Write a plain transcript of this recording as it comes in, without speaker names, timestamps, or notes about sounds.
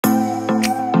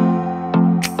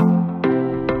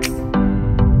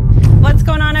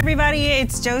everybody,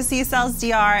 it's Josie Sells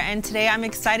DR, and today I'm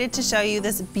excited to show you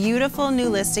this beautiful new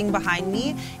listing behind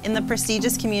me in the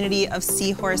prestigious community of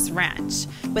Seahorse Ranch.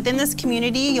 Within this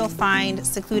community, you'll find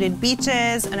secluded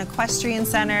beaches, an equestrian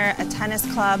center, a tennis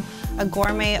club, a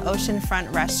gourmet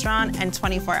oceanfront restaurant, and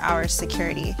 24-hour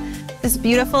security. This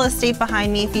beautiful estate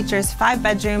behind me features 5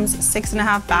 bedrooms,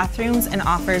 6.5 bathrooms, and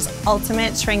offers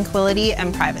ultimate tranquility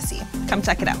and privacy. Come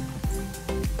check it out.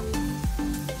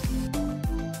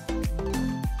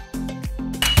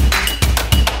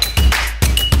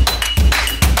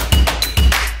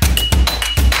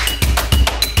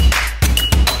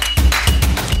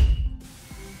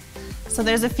 So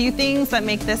there's a few things that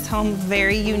make this home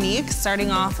very unique,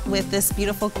 starting off with this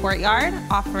beautiful courtyard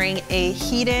offering a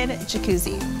heated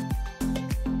jacuzzi.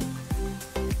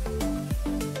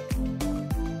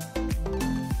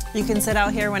 You can sit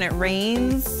out here when it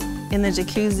rains in the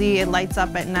jacuzzi. It lights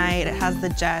up at night, it has the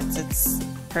jets, it's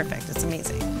perfect, it's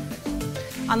amazing.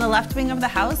 On the left wing of the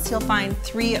house, you'll find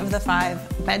 3 of the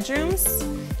 5 bedrooms,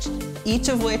 each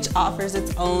of which offers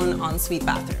its own ensuite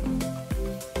bathroom.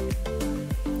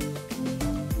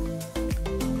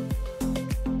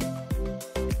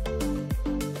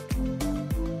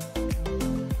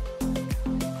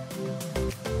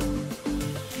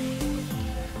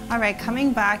 All right,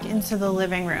 coming back into the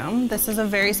living room, this is a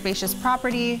very spacious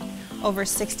property, over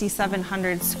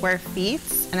 6,700 square feet.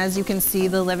 And as you can see,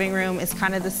 the living room is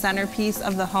kind of the centerpiece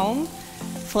of the home.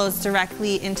 Flows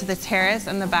directly into the terrace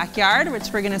and the backyard,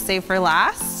 which we're gonna save for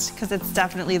last, because it's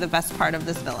definitely the best part of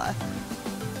this villa.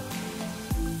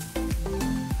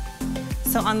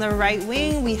 So on the right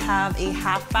wing, we have a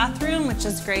half bathroom, which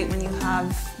is great when you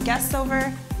have guests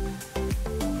over.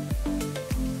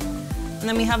 And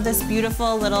then we have this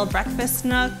beautiful little breakfast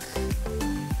nook.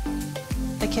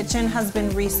 The kitchen has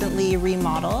been recently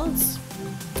remodeled.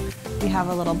 We have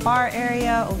a little bar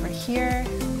area over here.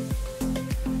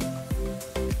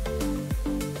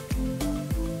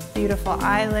 Beautiful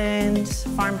island,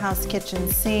 farmhouse kitchen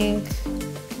sink,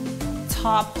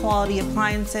 top quality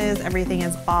appliances. Everything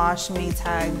is Bosch,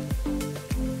 Maytag.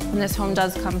 And this home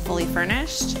does come fully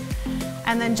furnished.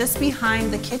 And then just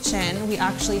behind the kitchen, we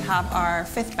actually have our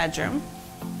 5th bedroom.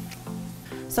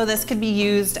 So this could be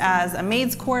used as a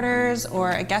maid's quarters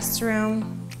or a guest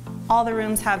room. All the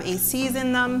rooms have ACs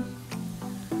in them.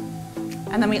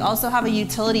 And then we also have a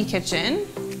utility kitchen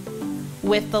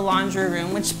with the laundry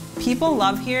room, which people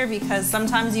love here because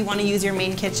sometimes you want to use your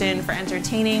main kitchen for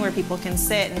entertaining where people can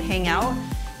sit and hang out,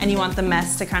 and you want the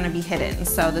mess to kind of be hidden.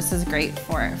 So this is great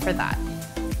for that.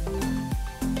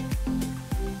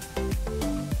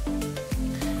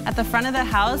 At the front of the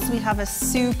house, we have a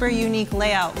super unique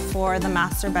layout for the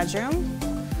master bedroom.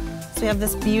 So we have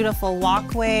this beautiful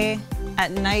walkway.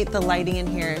 At night, the lighting in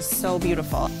here is so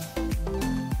beautiful.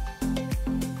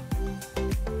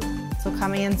 So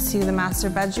coming into the master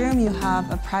bedroom, you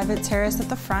have a private terrace at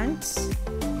the front.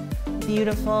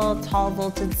 Beautiful, tall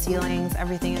vaulted ceilings.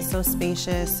 Everything is so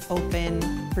spacious, open,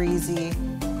 breezy.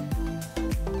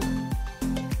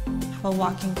 Have a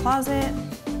walk-in closet.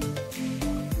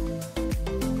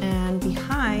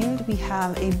 Behind, we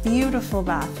have a beautiful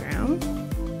bathroom,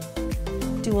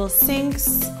 dual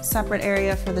sinks, separate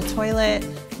area for the toilet,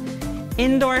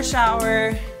 indoor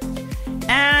shower,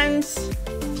 and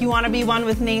if you want to be one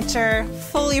with nature,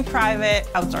 fully private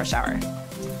outdoor shower. All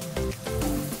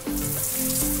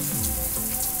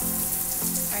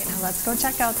right, now let's go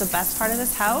check out the best part of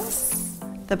this house,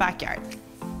 the backyard.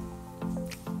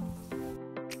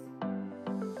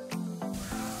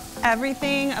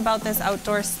 Everything about this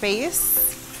outdoor space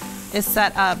is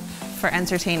set up for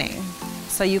entertaining.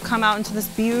 So you come out into this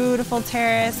beautiful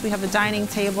terrace, we have a dining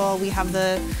table, we have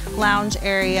the lounge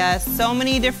area, so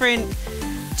many different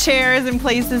chairs and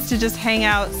places to just hang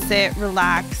out, sit,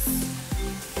 relax.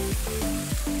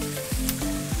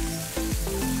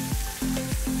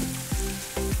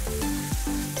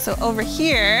 So over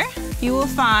here, you will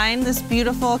find this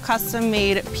beautiful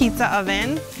custom-made pizza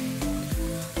oven.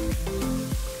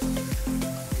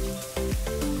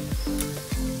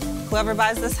 Whoever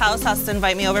buys this house has to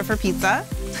invite me over for pizza.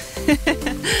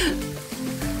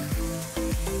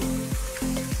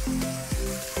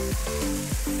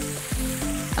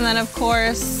 And then of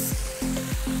course,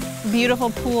 beautiful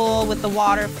pool with the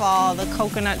waterfall, the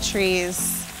coconut trees.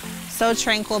 So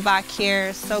tranquil back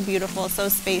here, so beautiful, so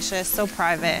spacious, so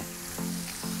private.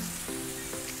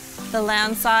 The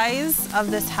land size of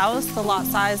this house, the lot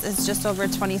size is just over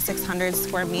 2,600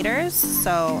 square meters,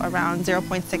 so around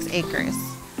 0.6 acres.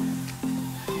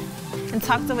 And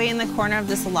tucked away in the corner of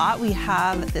this lot, we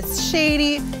have this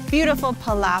shady, beautiful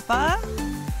palapa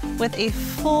with a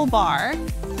full bar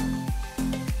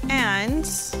and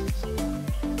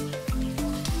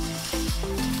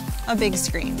a big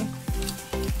screen.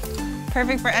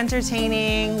 Perfect for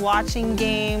entertaining, watching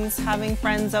games, having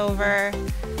friends over.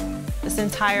 This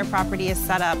entire property is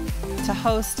set up to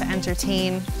host, to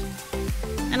entertain,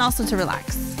 and also to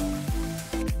relax.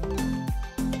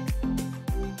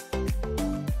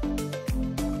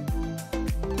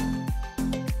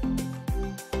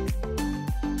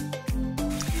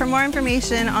 For more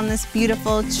information on this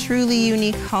beautiful, truly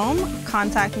unique home,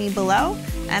 contact me below.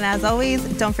 And as always,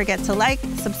 don't forget to like,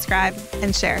 subscribe,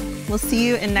 and share. We'll see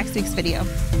you in next week's video.